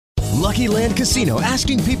Lucky Land Casino,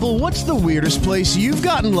 asking people, what's the weirdest place you've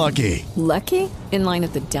gotten lucky? Lucky? In line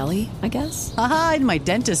at the deli, I guess? Aha, in my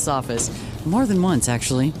dentist's office. More than once,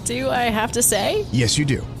 actually. Do I have to say? Yes, you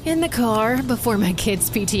do. In the car before my kids'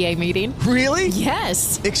 PTA meeting. Really?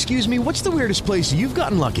 Yes. Excuse me, what's the weirdest place you've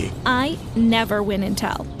gotten lucky? I never win and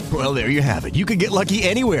tell. Well, there you have it. You can get lucky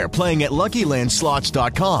anywhere, playing at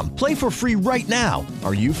LuckyLandSlots.com. Play for free right now.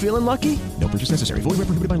 Are you feeling lucky? No purchase necessary. Void where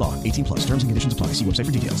prohibited by law. 18 plus. Terms and conditions apply. See website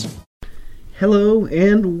for details. Hello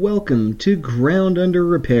and welcome to Ground Under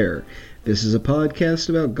Repair. This is a podcast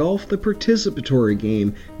about golf, the participatory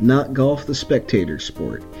game, not golf, the spectator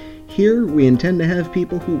sport. Here, we intend to have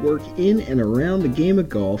people who work in and around the game of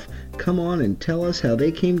golf come on and tell us how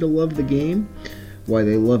they came to love the game, why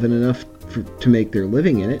they love it enough to make their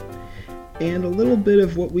living in it, and a little bit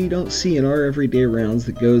of what we don't see in our everyday rounds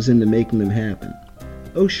that goes into making them happen.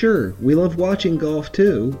 Oh sure, we love watching golf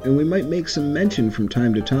too, and we might make some mention from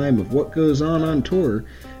time to time of what goes on tour,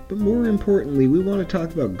 but more importantly, we want to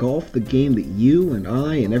talk about golf, the game that you and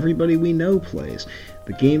I and everybody we know plays.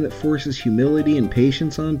 The game that forces humility and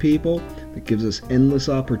patience on people, that gives us endless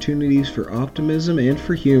opportunities for optimism and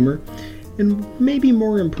for humor, and maybe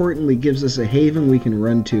more importantly gives us a haven we can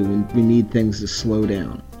run to when we need things to slow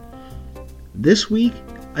down. This week,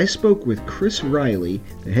 I spoke with Chris Riley,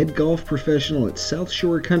 the head golf professional at South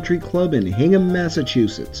Shore Country Club in Hingham,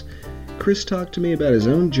 Massachusetts. Chris talked to me about his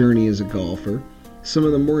own journey as a golfer, some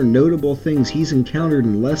of the more notable things he's encountered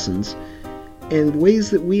in lessons, and ways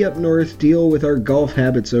that we up north deal with our golf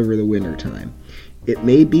habits over the wintertime. It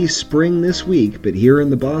may be spring this week, but here in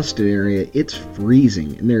the Boston area, it's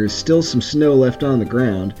freezing, and there is still some snow left on the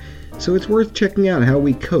ground, so it's worth checking out how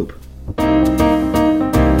we cope.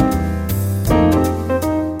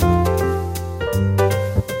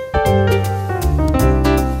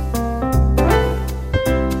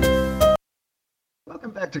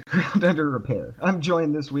 Welcome back to Ground Under Repair. I'm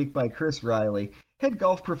joined this week by Chris Riley, head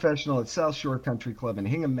golf professional at South Shore Country Club in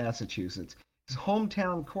Hingham, Massachusetts, his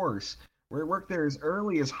hometown course, where he worked there as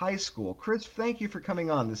early as high school. Chris, thank you for coming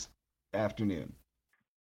on this afternoon.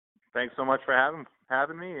 Thanks so much for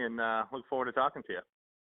having me, and look forward to talking to you.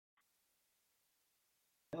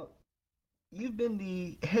 Now, you've been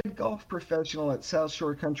the head golf professional at South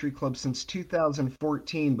Shore Country Club since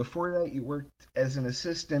 2014. Before that, you worked as an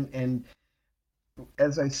assistant, and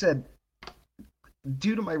as I said,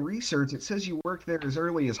 due to my research, it says you worked there as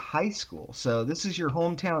early as high school. So this is your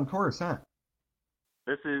hometown course, huh?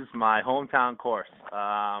 This is my hometown course.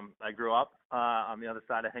 I grew up on the other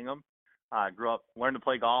side of Hingham. I learned to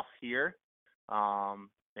play golf here,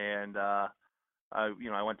 and I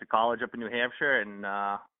went to college up in New Hampshire. And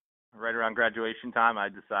right around graduation time, I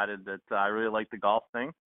decided that I really liked the golf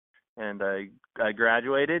thing, and I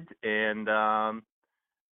graduated and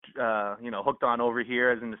hooked on over here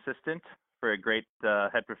as an assistant for a great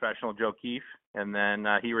head professional, Joe Keefe, and then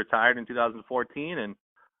he retired in 2014, and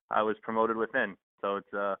I was promoted within. So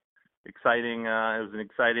it's exciting. It was an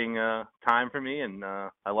exciting time for me, and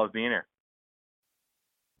I love being here.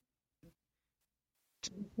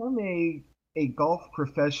 To become a golf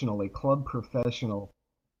professional, a club professional,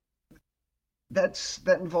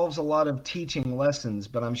 that involves a lot of teaching lessons.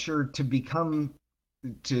 But I'm sure to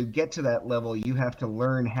get to that level, you have to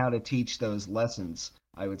learn how to teach those lessons,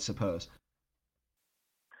 I would suppose.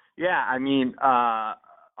 Yeah, I mean,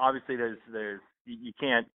 obviously, you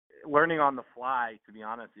can't. Learning on the fly, to be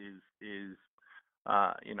honest, is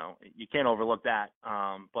you can't overlook that.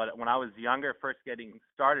 But when I was younger, first getting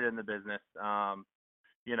started in the business,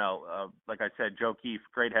 like I said, Joe Keefe,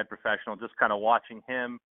 great head professional, just kind of watching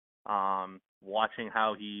him, watching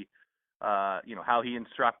how he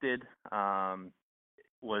instructed,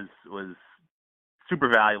 was super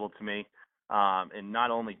valuable to me. And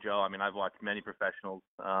not only Joe, I mean, I've watched many professionals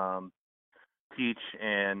teach,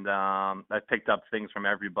 and I've picked up things from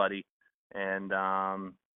everybody, and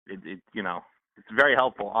it's very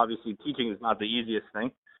helpful. Obviously, teaching is not the easiest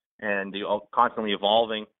thing, and you're constantly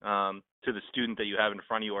evolving to the student that you have in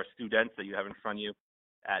front of you, or students that you have in front of you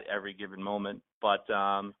at every given moment. But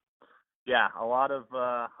a lot of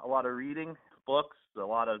reading books, a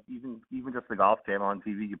lot of even just the Golf Channel on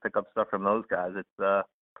TV. You pick up stuff from those guys. It's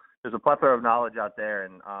there's a plethora of knowledge out there,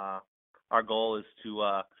 and our goal is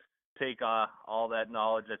to take all that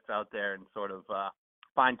knowledge that's out there and sort of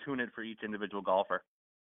fine-tune it for each individual golfer.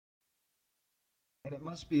 And it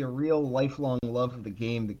must be a real lifelong love of the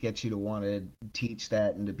game that gets you to want to teach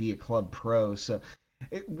that and to be a club pro. So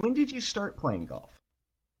when did you start playing golf?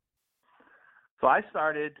 So I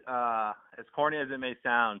started, as corny as it may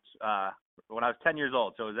sound, when I was 10 years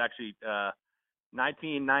old. So it was actually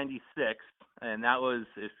 1996. and that was,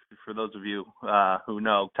 if, for those of you who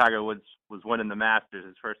know, Tiger Woods was winning the Masters,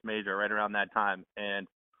 his first major, right around that time. And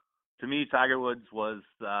to me, Tiger Woods was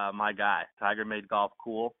my guy. Tiger made golf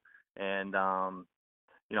cool, and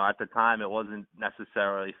at the time, it wasn't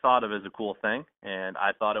necessarily thought of as a cool thing, and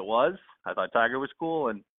I thought it was. I thought Tiger was cool,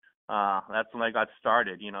 and that's when I got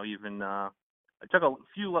started. Even I took a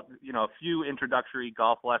few introductory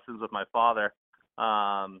golf lessons with my father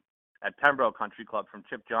at Pembroke Country Club from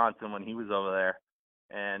Chip Johnson when he was over there,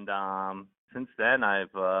 and since then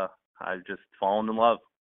I've just fallen in love.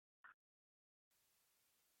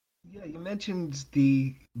 Yeah, you mentioned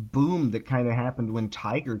the boom that kind of happened when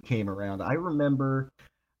Tiger came around. I remember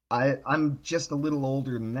I'm just a little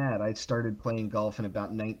older than that. I started playing golf in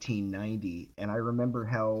about 1990, and I remember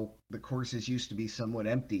how the courses used to be somewhat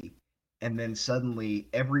empty. And then suddenly,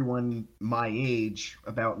 everyone my age,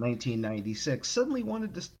 about 1996, suddenly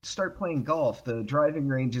wanted to start playing golf. The driving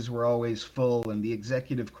ranges were always full, and the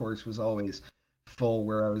executive course was always full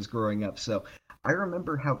where I was growing up. So I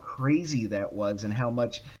remember how crazy that was and how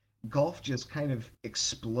much golf just kind of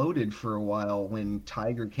exploded for a while when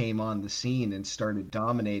Tiger came on the scene and started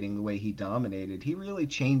dominating the way he dominated. He really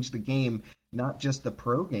changed the game, not just the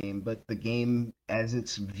pro game, but the game as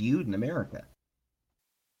it's viewed in America.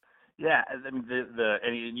 Yeah, I mean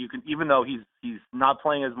and you can, even though he's not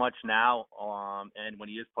playing as much now, and when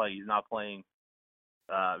he is playing, he's not playing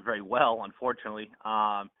very well, unfortunately.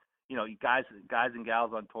 Guys and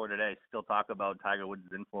gals on tour today still talk about Tiger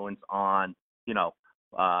Woods' influence on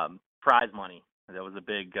prize money. There was a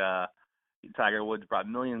big Tiger Woods brought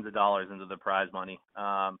millions of dollars into the prize money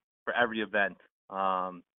for every event,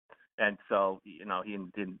 and so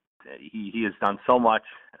he has done so much,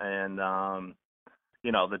 and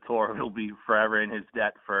the tour will be forever in his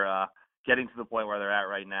debt for getting to the point where they're at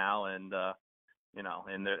right now, and the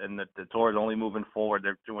tour is only moving forward.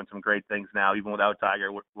 They're doing some great things now, even without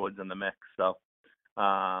Tiger Woods in the mix. So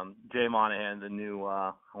Jay Monahan, the new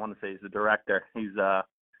I want to say he's the director. He's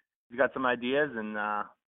got some ideas, and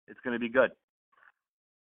it's going to be good.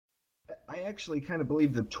 I actually kind of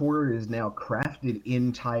believe the tour is now crafted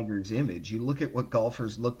in Tiger's image. You look at what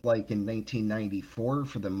golfers looked like in 1994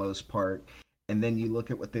 for the most part, and then you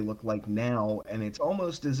look at what they look like now, and it's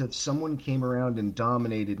almost as if someone came around and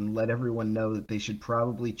dominated and let everyone know that they should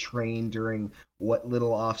probably train during what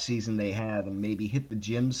little off season they have and maybe hit the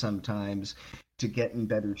gym sometimes to get in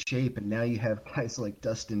better shape. And now you have guys like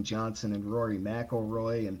Dustin Johnson and Rory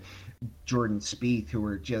McIlroy and Jordan Spieth who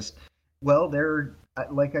are just, well, they're,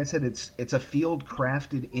 like I said, it's a field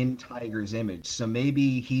crafted in Tiger's image. So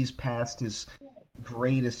maybe he's past his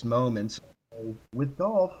greatest moments. With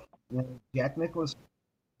golf, Jack Nicklaus,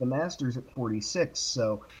 the Masters at 46,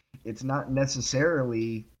 so it's not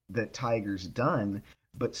necessarily that Tiger's done,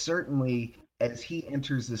 but certainly as he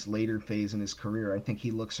enters this later phase in his career, I think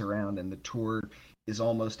he looks around and the tour is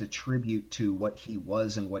almost a tribute to what he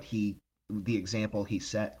was and the example he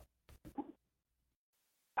set.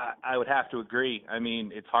 I would have to agree. I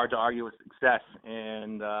mean, it's hard to argue with success,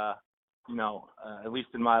 and at least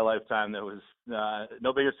in my lifetime, there was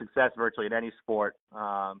no bigger success virtually in any sport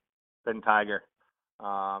than Tiger.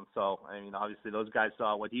 So I mean, obviously those guys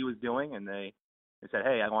saw what he was doing, and they said,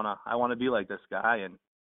 "Hey, I wanna be like this guy." And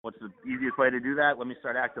what's the easiest way to do that? Let me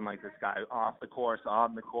start acting like this guy, off the course,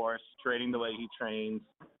 on the course, training the way he trains.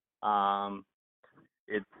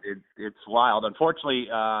 It's wild. Unfortunately,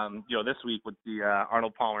 this week with the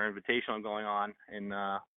Arnold Palmer Invitational going on and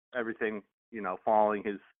everything, following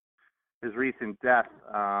his recent death,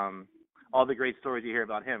 all the great stories you hear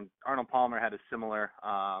about him. Arnold Palmer had a similar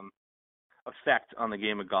effect on the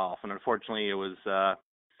game of golf, and unfortunately, it was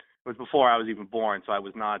before I was even born, so I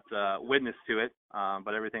was not witness to it.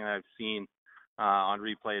 But everything I've seen on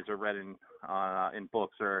replays or read in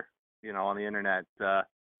books or on the internet,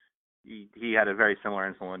 he had a very similar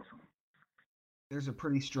influence. There's a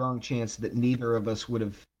pretty strong chance that neither of us would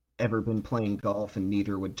have ever been playing golf, and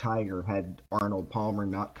neither would Tiger had Arnold Palmer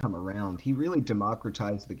not come around. He really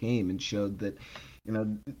democratized the game and showed that,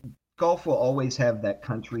 golf will always have that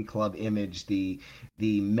country club image, the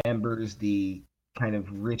members, the kind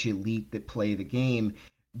of rich elite that play the game.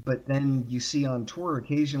 But then you see on tour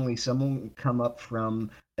occasionally someone come up from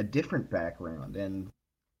a different background, and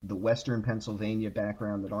the Western Pennsylvania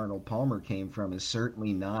background that Arnold Palmer came from is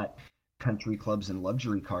certainly not country clubs and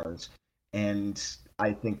luxury cars. And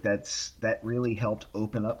I think that really helped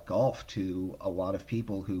open up golf to a lot of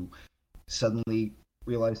people who suddenly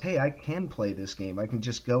realized, hey, I can play this game. I can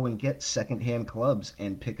just go and get secondhand clubs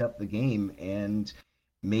and pick up the game, and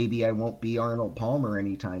maybe I won't be Arnold Palmer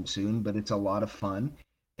anytime soon, but it's a lot of fun.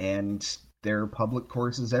 And there are public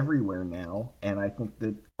courses everywhere now, and I think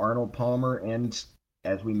that Arnold Palmer and,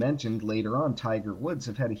 as we mentioned later on, Tiger Woods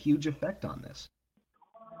have had a huge effect on this.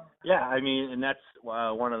 Yeah, I mean, and that's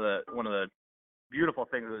one of the beautiful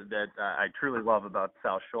things that I truly love about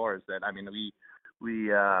South Shore is that, I mean, we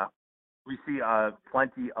see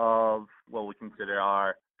plenty of what we consider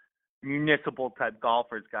our municipal type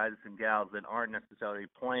golfers, guys and gals that aren't necessarily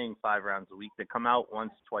playing 5 rounds a week, that come out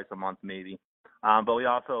once, twice a month maybe. But we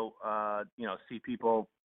also, see people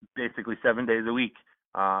basically 7 days a week.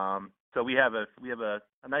 So we have a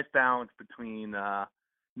nice balance between,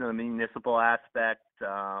 the municipal aspect,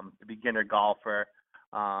 the beginner golfer,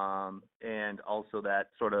 and also that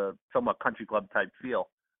sort of somewhat country club type feel.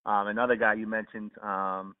 Another guy you mentioned,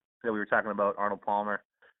 that we were talking about, Arnold Palmer,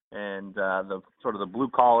 and the sort of the blue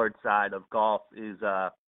collared side of golf is,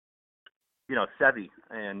 Seve.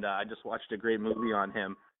 And I just watched a great movie on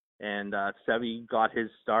him. And Seve got his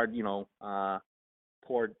start,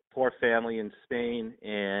 poor family in Spain,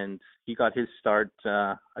 and he got his start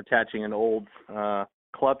attaching an old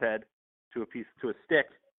club head to a stick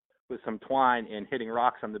with some twine and hitting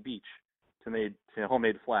rocks on the beach to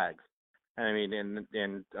homemade flags. And I mean,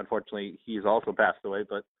 and unfortunately, he's also passed away,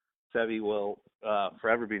 but Seve will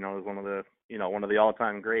forever be known as one of the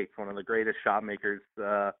all-time greats, one of the greatest shot makers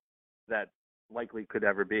that likely could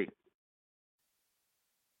ever be.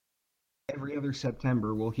 Every other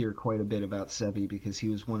September, we'll hear quite a bit about Seve because he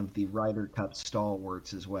was one of the Ryder Cup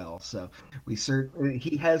stalwarts as well. So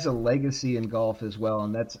he has a legacy in golf as well,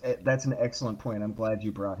 and that's an excellent point. I'm glad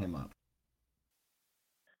you brought him up.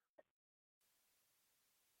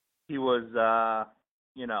 He was,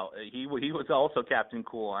 he was also Captain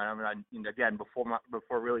Cool. I mean, again,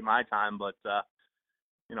 before really my time, but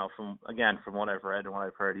from what I've read and what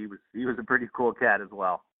I've heard, he was a pretty cool cat as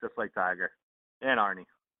well, just like Tiger and Arnie.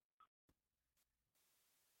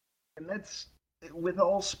 And that's, with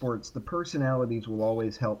all sports, the personalities will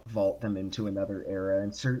always help vault them into another era,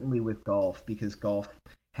 and certainly with golf, because golf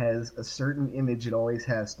has a certain image it always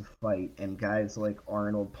has to fight, and guys like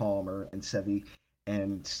Arnold Palmer and Seve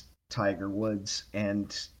and Tiger Woods,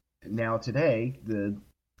 and now today, the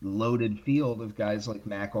loaded field of guys like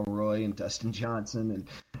McIlroy and Dustin Johnson,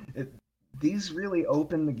 and these really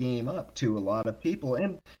open the game up to a lot of people.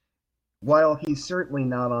 And while he's certainly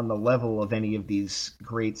not on the level of any of these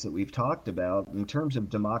greats that we've talked about, in terms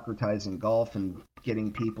of democratizing golf and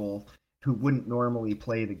getting people who wouldn't normally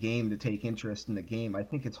play the game to take interest in the game, I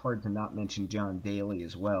think it's hard to not mention John Daly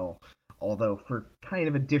as well, although for kind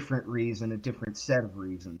of a different reason, a different set of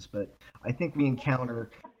reasons. But I think we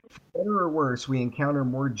encounter, for better or worse, we encounter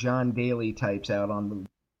more John Daly types out on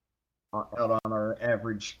our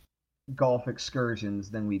average golf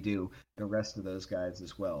excursions than we do the rest of those guys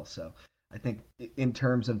as well. So I think in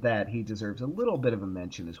terms of that, he deserves a little bit of a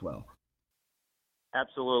mention as well.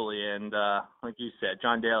 Absolutely. And like you said,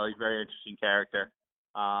 John Daly, very interesting character.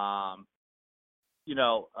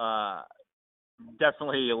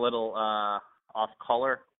 Definitely a little off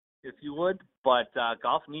color, if you would, but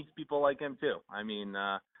golf needs people like him too. I mean,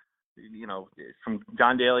 from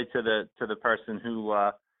John Daly to the person who,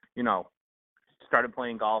 started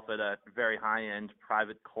playing golf at a very high-end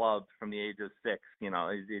private club from the age of 6.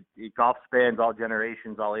 Golf spans all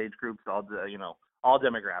generations, all age groups, all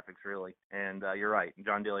demographics, really. And you're right.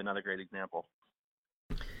 John Daly, another great example.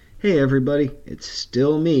 Hey, everybody. It's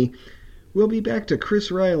still me. We'll be back to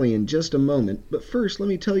Chris Riley in just a moment, but first let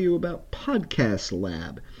me tell you about Podcast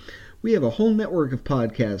Lab. We have a whole network of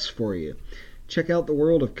podcasts for you. Check out the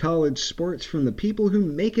world of college sports from the people who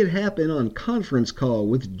make it happen on Conference Call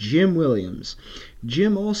with Jim Williams.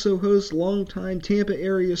 Jim also hosts longtime Tampa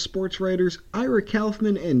area sports writers Ira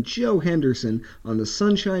Kaufman and Joe Henderson on the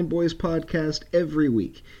Sunshine Boys podcast every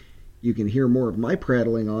week. You can hear more of my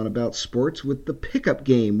prattling on about sports with The Pickup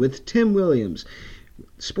Game with Tim Williams,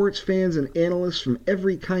 sports fans and analysts from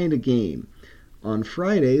every kind of game. On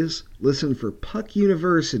Fridays, listen for Puck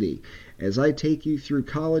University as I take you through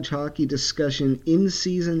college hockey discussion in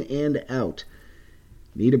season and out.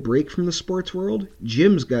 Need a break from the sports world?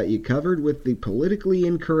 Jim's got you covered with the Politically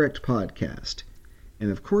Incorrect podcast.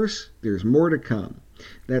 And of course, there's more to come.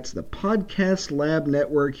 That's the Podcast Lab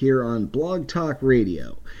Network here on Blog Talk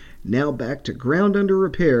Radio. Now back to Ground Under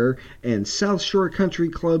Repair and South Shore Country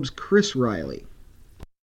Club's Chris Riley.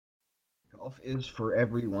 Golf is for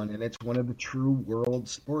everyone, and it's one of the true world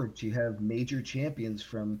sports. You have major champions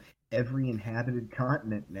from every inhabited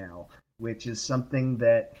continent now, which is something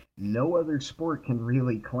that no other sport can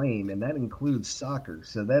really claim, and that includes soccer.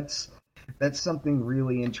 So that's something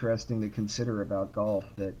really interesting to consider about golf,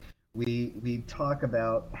 that we talk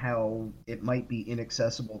about how it might be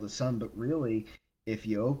inaccessible to some, but really if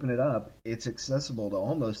you open it up, it's accessible to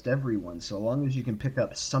almost everyone. So long as you can pick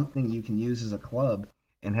up something you can use as a club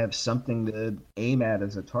and have something to aim at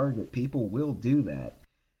as a target, people will do that.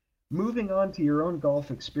 Moving on to your own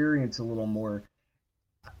golf experience a little more,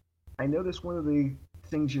 I noticed one of the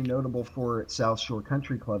things you're notable for at South Shore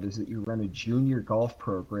Country Club is that you run a junior golf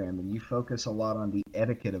program and you focus a lot on the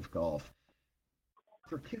etiquette of golf.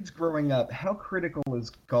 For kids growing up, how critical is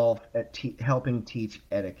golf at helping teach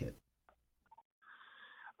etiquette?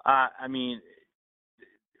 I mean,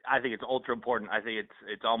 I think it's ultra important. I think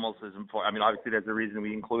it's almost as important. I mean, obviously, there's a reason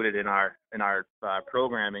we include it in our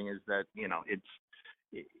programming is that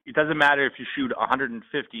it doesn't matter if you shoot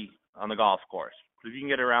 150 on the golf course. If you can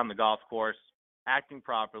get around the golf course, acting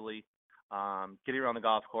properly, getting around the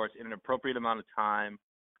golf course in an appropriate amount of time,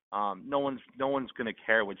 no one's going to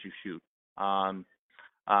care what you shoot.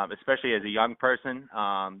 Especially as a young person,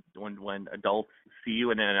 when adults see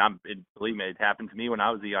you, and believe me, it happened to me when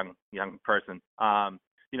I was a young person.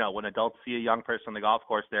 When adults see a young person on the golf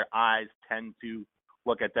course, their eyes tend to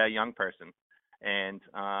look at that young person, and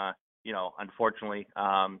unfortunately,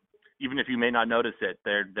 even if you may not notice it,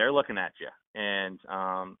 they're looking at you, and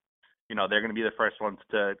they're going to be the first ones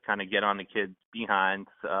to kind of get on the kids' behinds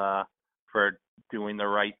for doing the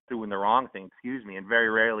wrong thing. And very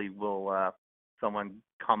rarely will someone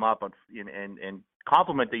come up and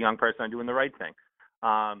compliment the young person on doing the right thing.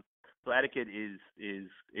 So etiquette is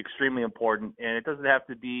extremely important, and it doesn't have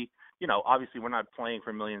to be, obviously we're not playing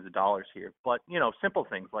for millions of dollars here, but, simple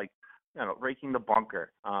things like, raking the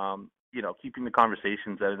bunker, keeping the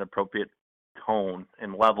conversations at an appropriate tone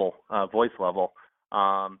and level, voice level,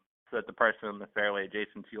 so that the person in the fairway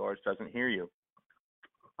adjacent to yours doesn't hear you.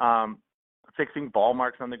 Fixing ball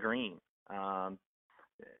marks on the green.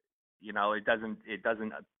 It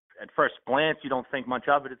doesn't, at first glance, you don't think much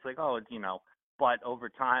of it. It's like, but over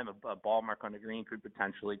time, a ball mark on the green could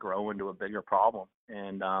potentially grow into a bigger problem.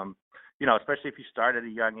 And, especially if you start at a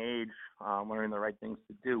young age, learning the right things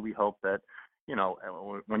to do, we hope that,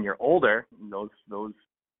 when you're older, those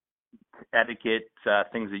etiquette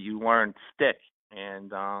things that you learn stick,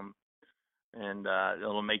 and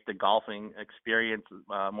it'll make the golfing experience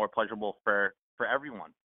more pleasurable for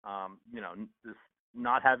everyone. This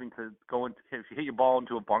not having to if you hit your ball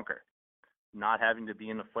into a bunker, not having to be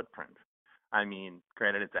in a footprint. I mean,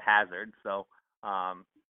 granted, it's a hazard, so,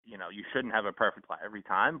 you shouldn't have a perfect lie every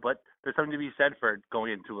time, but there's something to be said for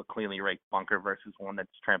going into a cleanly raked bunker versus one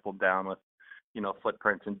that's trampled down with,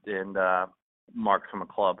 footprints and marks from a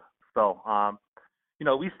club. So,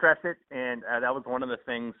 we stress it, and that was one of the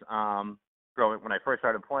things growing when I first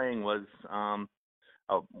started playing was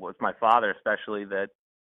my father especially, that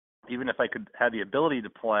even if I could have the ability to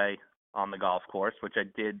play on the golf course, which I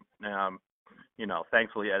did,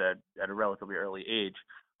 thankfully at a relatively early age,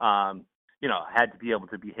 I had to be able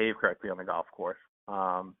to behave correctly on the golf course.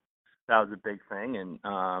 That was a big thing. And,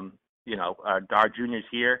 our juniors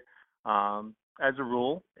here, as a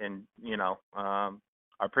rule, and,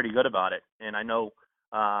 are pretty good about it. And I know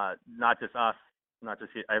not just us, not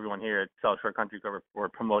just everyone here at South Shore Country Club, we're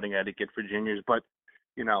promoting etiquette for juniors, but,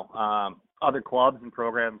 other clubs and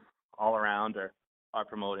programs all around are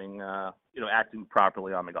promoting, acting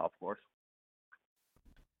properly on the golf course.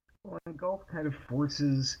 Well, and golf kind of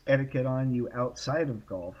forces etiquette on you outside of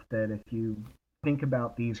golf, that if you think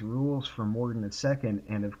about these rules for more than a second,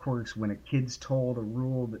 and of course when a kid's told a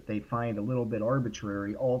rule that they find a little bit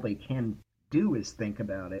arbitrary, all they can do is think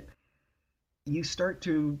about it, you start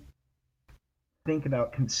to think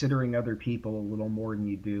about considering other people a little more than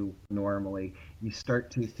you do normally. You start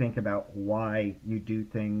to think about why you do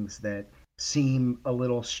things that seem a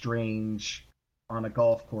little strange on a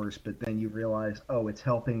golf course, but then you realize, oh, it's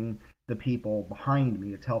helping the people behind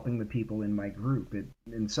me. It's helping the people in my group.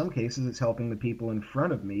 In some cases, it's helping the people in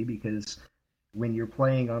front of me, because when you're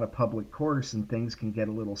playing on a public course and things can get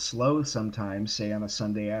a little slow sometimes, say on a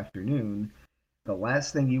Sunday afternoon, the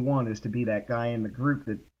last thing you want is to be that guy in the group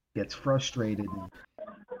that gets frustrated and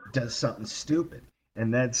does something stupid.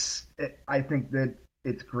 And I think that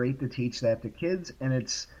it's great to teach that to kids, and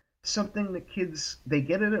it's something that kids, they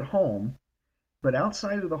get it at home, but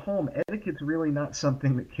outside of the home, etiquette's really not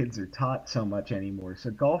something that kids are taught so much anymore. So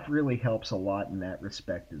golf really helps a lot in that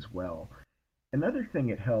respect as well. Another thing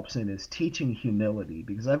it helps in is teaching humility,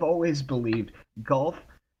 because I've always believed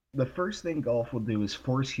the first thing golf will do is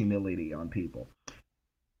force humility on people.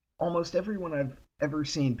 Almost everyone I've ever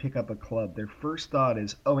seen pick up a club, their first thought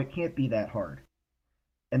is, oh, it can't be that hard.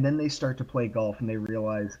 And then they start to play golf and they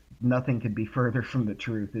realize nothing could be further from the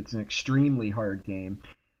truth. It's an extremely hard game.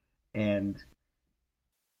 And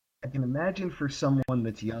I can imagine for someone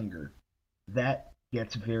that's younger, that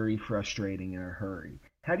gets very frustrating in a hurry.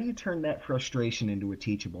 How do you turn that frustration into a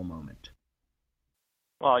teachable moment?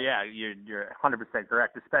 Well, yeah, you're 100%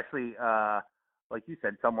 correct. Especially, like you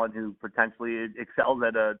said, someone who potentially excels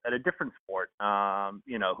at a different sport.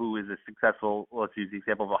 Who is a successful. Let's use the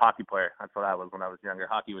example of a hockey player. That's what I was when I was younger.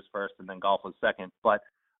 Hockey was first, and then golf was second. But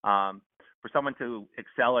for someone to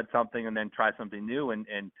excel at something and then try something new and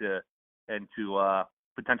to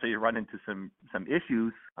potentially run into some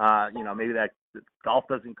issues, maybe that golf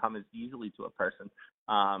doesn't come as easily to a person.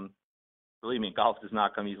 Believe me, golf does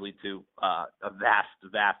not come easily to a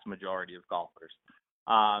vast majority of golfers.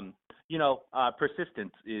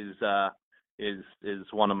 Persistence is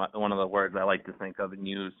one of the words I like to think of and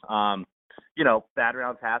use. Bad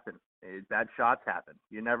rounds happen, bad shots happen.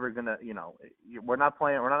 You're never gonna, we're not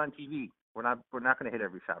on TV. We're not gonna hit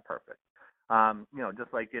every shot perfect.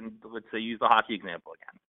 Just like let's say use the hockey example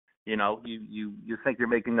again. You think you're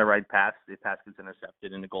making the right pass, the pass gets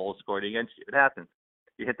intercepted, and the goal is scored against you. It happens.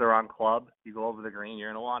 You hit the wrong club, you go over the green, you're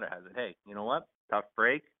in a water hazard. Hey, you know what? Tough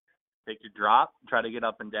break. Take your drop, try to get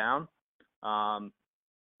up and down. In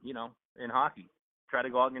hockey, try to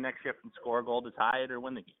go out in your next shift and score a goal to tie it or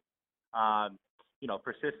win the game.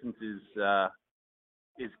 Persistence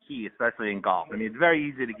is key, especially in golf. I mean, it's very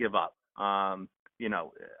easy to give up.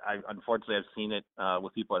 Unfortunately I've seen it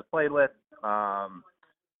with people I've played with.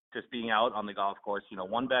 Just being out on the golf course,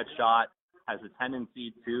 one bad shot has a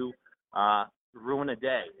tendency to ruin a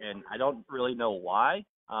day, and I don't really know why.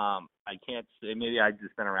 I can't say. Maybe I've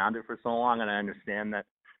just been around it for so long, and I understand that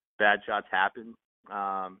bad shots happen.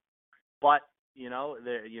 But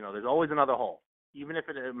there's always another hole. Even if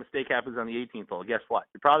a mistake happens on the 18th hole, guess what?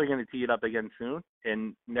 You're probably going to tee it up again soon,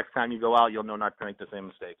 and next time you go out, you'll know not to make the same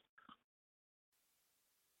mistake.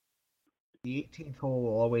 The 18th hole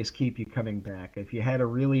will always keep you coming back. If you had a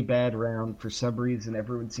really bad round, for some reason,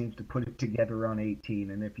 everyone seems to put it together on 18.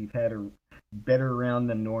 And if you've had a better round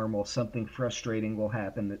than normal, something frustrating will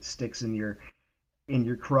happen that sticks in your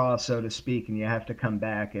craw, so to speak, and you have to come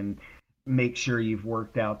back and make sure you've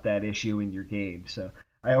worked out that issue in your game. So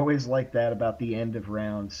I always like that about the end of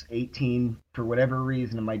rounds. 18, for whatever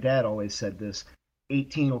reason, and my dad always said this,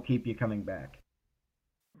 18 will keep you coming back.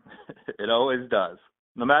 It always does.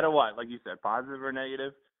 No matter what, like you said, positive or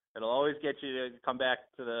negative, it'll always get you to come back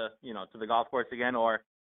to the golf course again, or,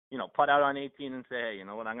 putt out on 18 and say, hey, you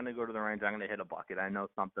know what, I'm going to go to the range, I'm going to hit a bucket. I know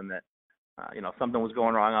something that, something was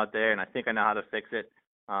going wrong out there, and I think I know how to fix it.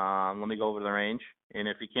 Let me go over to the range. And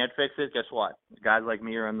if you can't fix it, guess what? Guys like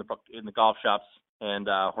me are in the golf shops, and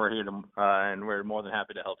we're here and we're more than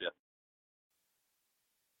happy to help you.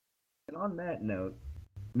 And on that note,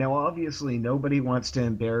 now obviously nobody wants to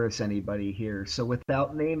embarrass anybody here, so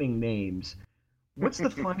without naming names, what's the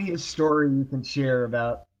funniest story you can share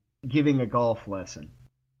about giving a golf lesson?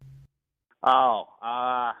 Oh,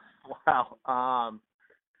 wow.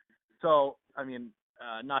 So, I mean,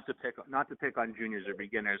 not to pick on juniors or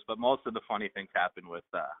beginners, but most of the funny things happen with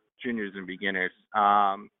juniors and beginners.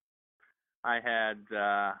 I had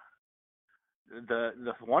the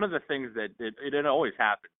one of the things that it always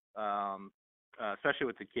happens, especially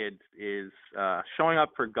with the kids, is showing up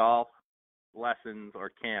for golf lessons or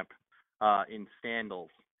camp in sandals,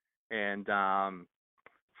 and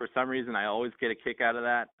for some reason I always get a kick out of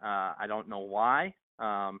that. I don't know why.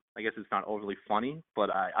 I guess it's not overly funny, but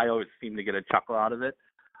I always seem to get a chuckle out of it.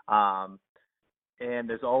 And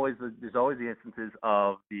there's always the instances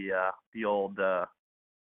of the old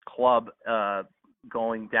club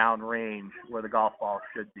going down range where the golf ball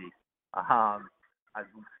should be. I've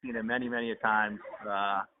seen it many a times,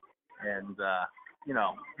 and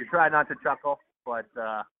you try not to chuckle, but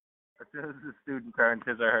as soon as the student turns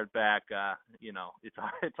his or her back,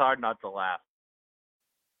 it's hard not to laugh.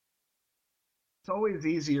 It's always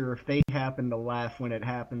easier if they happen to laugh when it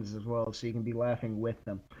happens as well, so you can be laughing with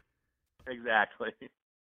them. Exactly.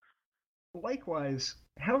 Likewise,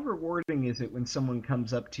 how rewarding is it when someone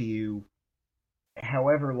comes up to you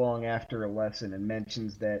however long after a lesson and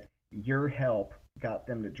mentions that your help got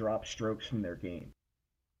them to drop strokes from their game?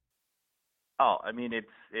 Oh, I mean,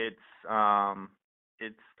 it's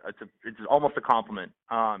almost a compliment.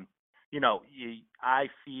 I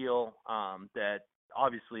feel that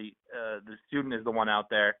obviously the student is the one out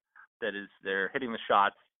there they're hitting the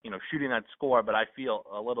shots, shooting that score, but I feel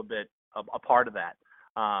a little bit a part of that.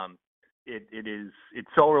 It's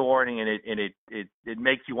so rewarding, and it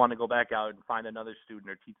makes you want to go back out and find another student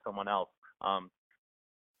or teach someone else.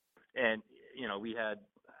 And we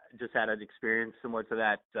just had an experience similar to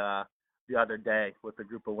that the other day with a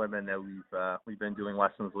group of women that we've been doing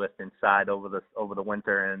lessons with inside over the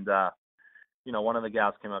winter, and one of the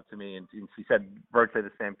gals came up to me and she said virtually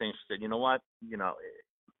the same thing. She said, you know what,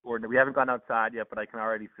 we haven't gone outside yet, but I can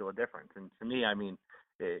already feel a difference. And to me, I mean,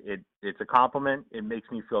 it's a compliment. It makes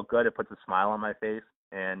me feel good. It puts a smile on my face.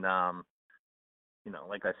 And,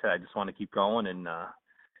 like I said, I just want to keep going and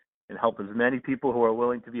help as many people who are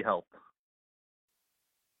willing to be helped.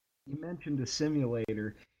 You mentioned a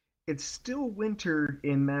simulator. It's still winter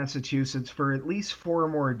in Massachusetts for at least 4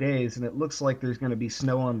 more days, and it looks like there's going to be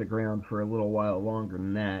snow on the ground for a little while longer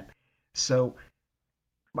than that. So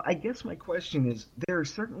I guess my question is, there are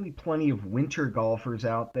certainly plenty of winter golfers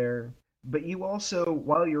out there, but you also,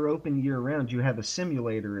 while you're open year-round, you have a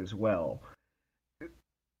simulator as well.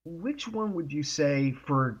 Which one would you say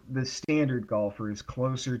for the standard golfer is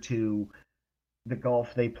closer to the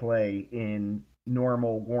golf they play in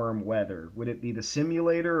normal warm weather? Would it be the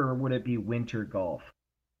simulator or would it be winter golf?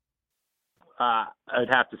 I'd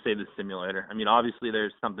have to say the simulator. I mean, obviously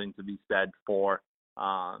there's something to be said for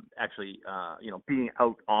being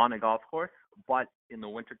out on a golf course, but in the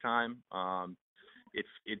wintertime,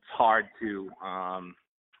 it's hard to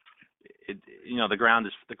the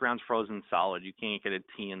ground's frozen solid. You can't get a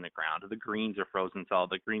tee in the ground. The greens are frozen solid.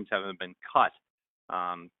 The greens haven't been cut.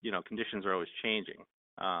 Conditions are always changing.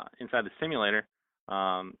 Inside the simulator,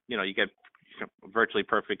 you get virtually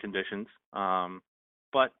perfect conditions.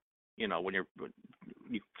 But when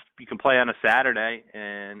you can play on a Saturday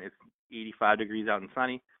and it's 85 degrees out and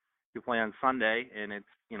sunny. You play on Sunday and it's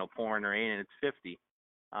pouring rain and it's 50.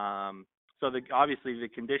 So obviously the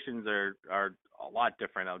conditions are a lot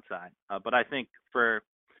different outside. But I think for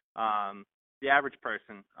the average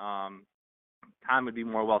person, time would be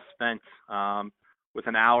more well spent with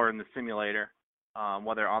an hour in the simulator,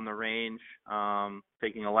 whether on the range,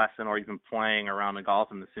 taking a lesson, or even playing around the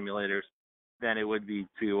golf in the simulators, than it would be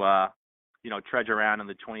to trudge around in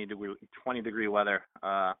the 20 degree weather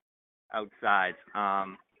outside.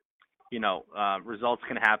 Results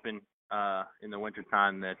can happen in the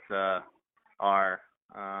wintertime that are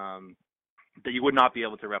that you would not be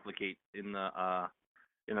able to replicate in the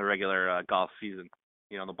regular golf season.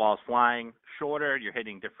 The ball's flying shorter, you're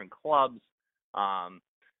hitting different clubs.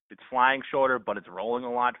 It's flying shorter, but it's rolling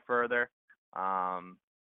a lot further.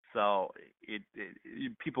 So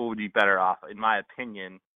people would be better off, in my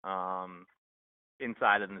opinion,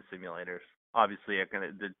 inside of the simulators. Obviously,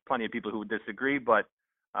 there's plenty of people who would disagree, but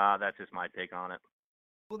that's just my take on it.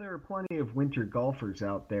 Well, there are plenty of winter golfers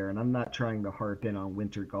out there, and I'm not trying to harp in on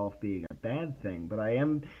winter golf being a bad thing, but I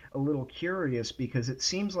am a little curious because it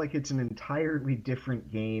seems like it's an entirely different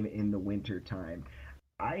game in the winter time.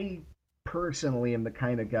 I personally am the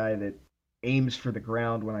kind of guy that aims for the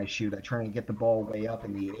ground when I shoot. I try and get the ball way up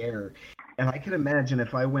in the air. And I can imagine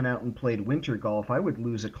if I went out and played winter golf, I would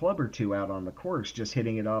lose a club or two out on the course just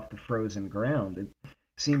hitting it off the frozen ground. It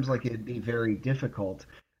seems like it'd be very difficult.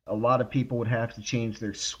 A lot of people would have to change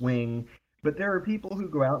their swing, but there are people who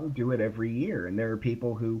go out and do it every year, and there are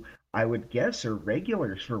people who I would guess are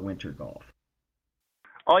regulars for winter golf.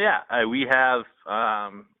 Oh, yeah. We have,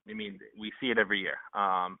 we see it every year.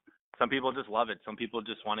 Some people just love it. Some people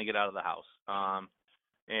just want to get out of the house.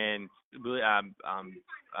 And really, I'm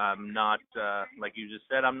not, like you just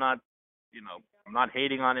said, I'm not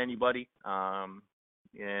hating on anybody.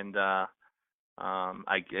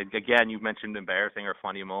 Again, you mentioned embarrassing or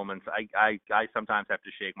funny moments. I sometimes have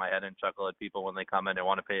to shake my head and chuckle at people when they come in and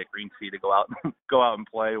want to pay a green fee to go out and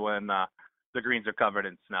play when the greens are covered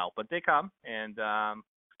in snow. But they come, and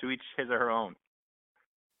to each his or her own.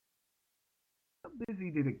 How busy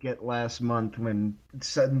did it get last month when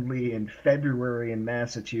suddenly in February in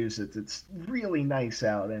Massachusetts it's really nice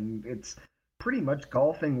out and it's pretty much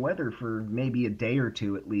golfing weather for maybe a day or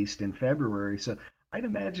two at least in February? So I'd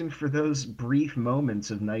imagine for those brief moments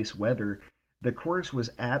of nice weather, the course was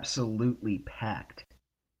absolutely packed.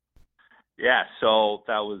 Yeah, so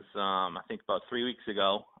that was, I think, about 3 weeks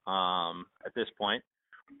ago at this point.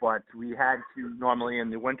 But we had to normally in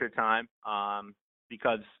the wintertime,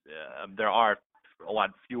 because there are a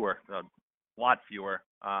lot fewer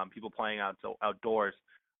people playing outdoors.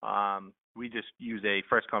 We just use a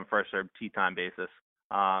first come first served tee time basis.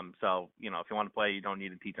 So if you want to play, you don't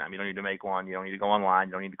need a tee time. You don't need to make one. You don't need to go online.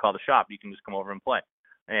 You don't need to call the shop. You can just come over and play.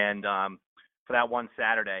 And for that one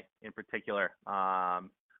Saturday in particular,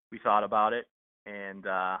 we thought about it, and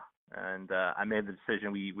I made the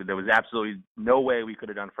decision. There was absolutely no way we could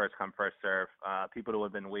have done first come first serve. People would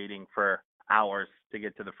have been waiting for hours to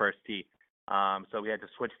get to the first tee. So we had to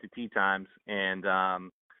switch to tee times, and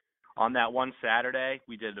on that one Saturday,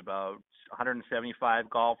 we did about 175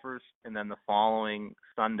 golfers, and then the following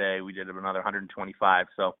Sunday, we did another 125.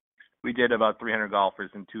 So we did about 300 golfers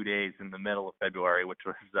in 2 days in the middle of February, which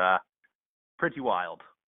was pretty wild.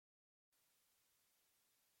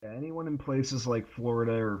 Anyone in places like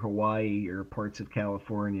Florida or Hawaii or parts of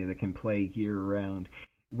California that can play year-round,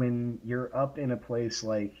 when you're up in a place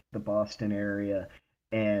like the Boston area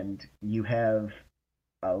and you have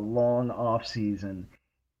a long off-season,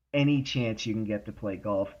 any chance you can get to play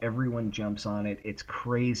golf, everyone jumps on it. It's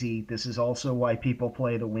crazy. This is also why people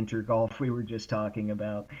play the winter golf we were just talking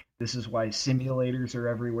about. This is why simulators are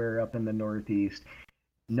everywhere up in the Northeast.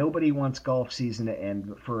 Nobody wants golf season to end,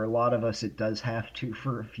 but for a lot of us, it does have to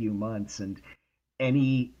for a few months. And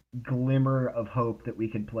any glimmer of hope that we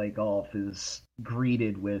can play golf is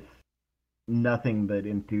greeted with nothing but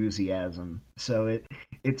enthusiasm. So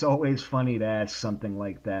it's always funny to ask something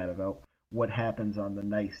like that about what happens on the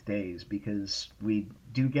nice days, because we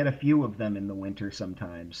do get a few of them in the winter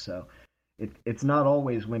sometimes. So it's not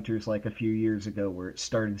always winters like a few years ago where it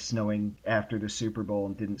started snowing after the Super Bowl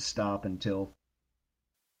and didn't stop until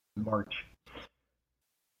March.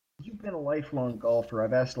 You've been a lifelong golfer.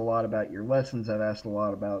 I've asked a lot about your lessons. I've asked a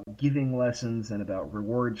lot about giving lessons and about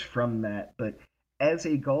rewards from that. But as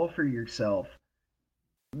a golfer yourself,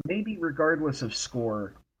 maybe regardless of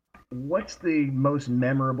score, what's the most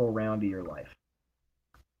memorable round of your life?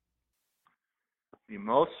 The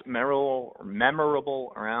most memorable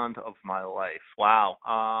round of my life. Wow.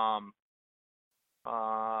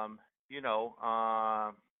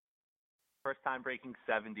 First time breaking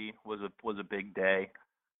 70 was a big day.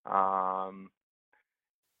 I'm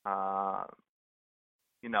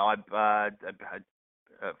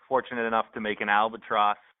fortunate enough to make an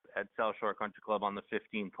albatross at South Shore Country Club on the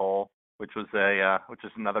 15th hole, which is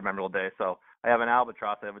another memorable day. So I have an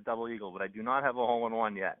albatross, I have a double eagle, but I do not have a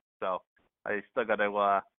hole-in-one yet. So I still got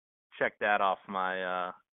to check that off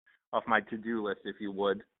my to-do list, if you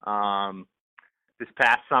would. This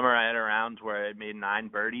past summer, I had a round where I made 9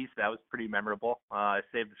 birdies. That was pretty memorable. I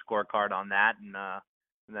saved the scorecard on that, and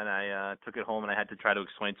then I took it home, and I had to try to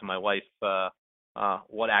explain to my wife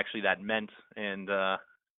what actually that meant, and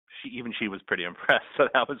she was pretty impressed. So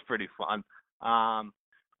that was pretty fun.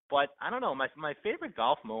 But I don't know, my favorite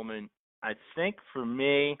golf moment, I think for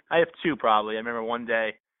me, I have 2 probably. I remember one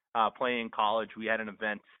day playing in college, we had an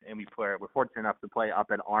event, and we're fortunate enough to play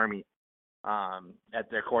up at Army at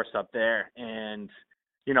their course up there. And,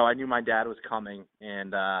 I knew my dad was coming,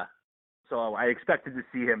 and so I expected to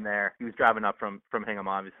see him there. He was driving up from Hingham,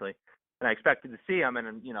 obviously. And I expected to see him,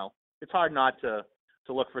 and, it's hard not to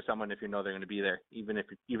look for someone if you know they're going to be there, even though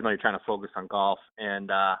you're trying to focus on golf.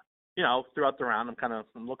 And, throughout the round,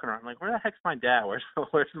 I'm looking around, I'm like, where the heck's my dad?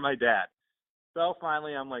 Where's my dad? So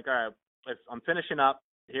finally, I'm like, all right, I'm finishing up.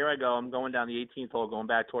 Here I go. I'm going down the 18th hole, going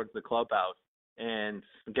back towards the clubhouse. And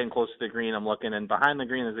I'm getting close to the green. I'm looking, and behind the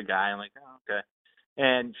green is a guy. I'm like, oh, okay.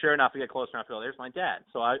 And sure enough, I get closer, and I feel, there's my dad.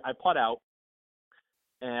 So I putt out,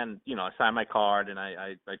 and, I sign my card, and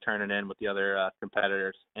I turn it in with the other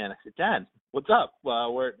competitors. And I said, Dad, what's up? I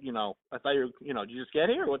thought did you just get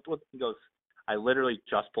here? What? He goes, I literally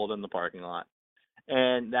just pulled in the parking lot.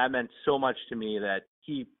 And that meant so much to me that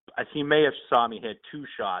he may have saw me hit 2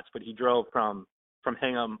 shots, but he drove from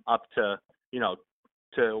Hingham up to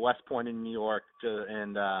West Point in New York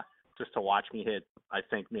and just to watch me hit, I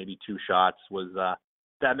think maybe 2 shots was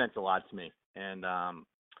that meant a lot to me. And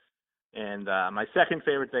my second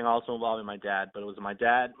favorite thing also involving my dad, but it was my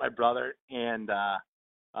dad, my brother, and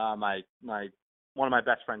my one of my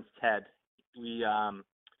best friends, Ted. We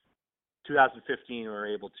 2015 we were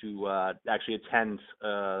able to actually attend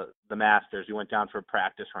the Masters. We went down for a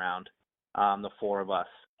practice round, the 4 of us,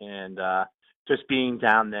 and just being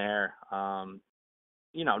down there,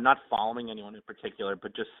 not following anyone in particular,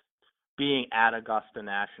 but just being at Augusta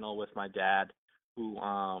National with my dad, who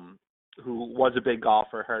was a big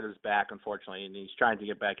golfer, hurt his back, unfortunately, and he's trying to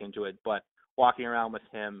get back into it. But walking around with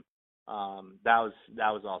him, that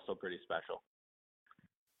was also pretty special.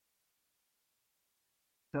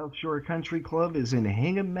 South Shore Country Club is in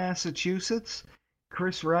Hingham, Massachusetts.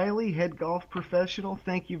 Chris Riley, head golf professional,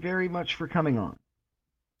 thank you very much for coming on.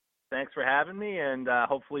 Thanks for having me, and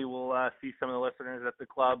hopefully we'll see some of the listeners at the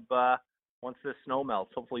club once this snow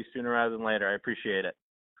melts, hopefully sooner rather than later. I appreciate it.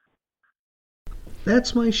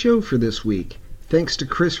 That's my show for this week. Thanks to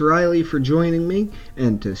Chris Riley for joining me,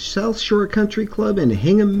 and to South Shore Country Club in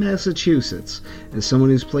Hingham, Massachusetts. As someone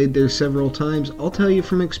who's played there several times, I'll tell you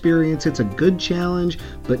from experience it's a good challenge,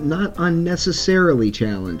 but not unnecessarily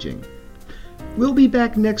challenging. We'll be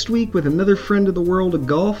back next week with another friend of the world of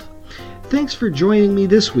golf. Thanks for joining me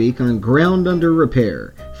this week on Ground Under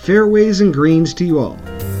Repair. Fairways and greens to you all.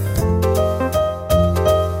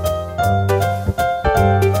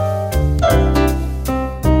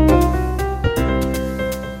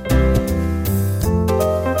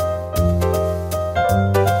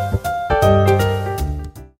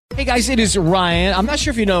 guys, it is Ryan. I'm not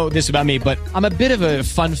sure if you know this about me, but I'm a bit of a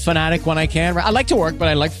fun fanatic when I can. I like to work, but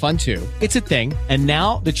I like fun too. It's a thing. And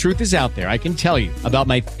now the truth is out there. I can tell you about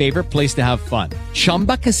my favorite place to have fun.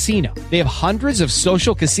 Chumba Casino. They have hundreds of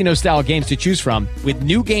social casino style games to choose from with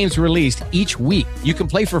new games released each week. You can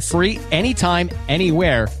play for free anytime,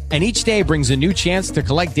 anywhere. And each day brings a new chance to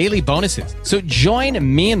collect daily bonuses. So join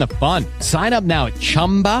me in the fun. Sign up now at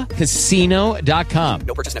ChumbaCasino.com.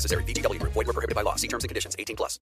 No purchase necessary. VGW Group. Void where prohibited by law. See terms and conditions. 18+.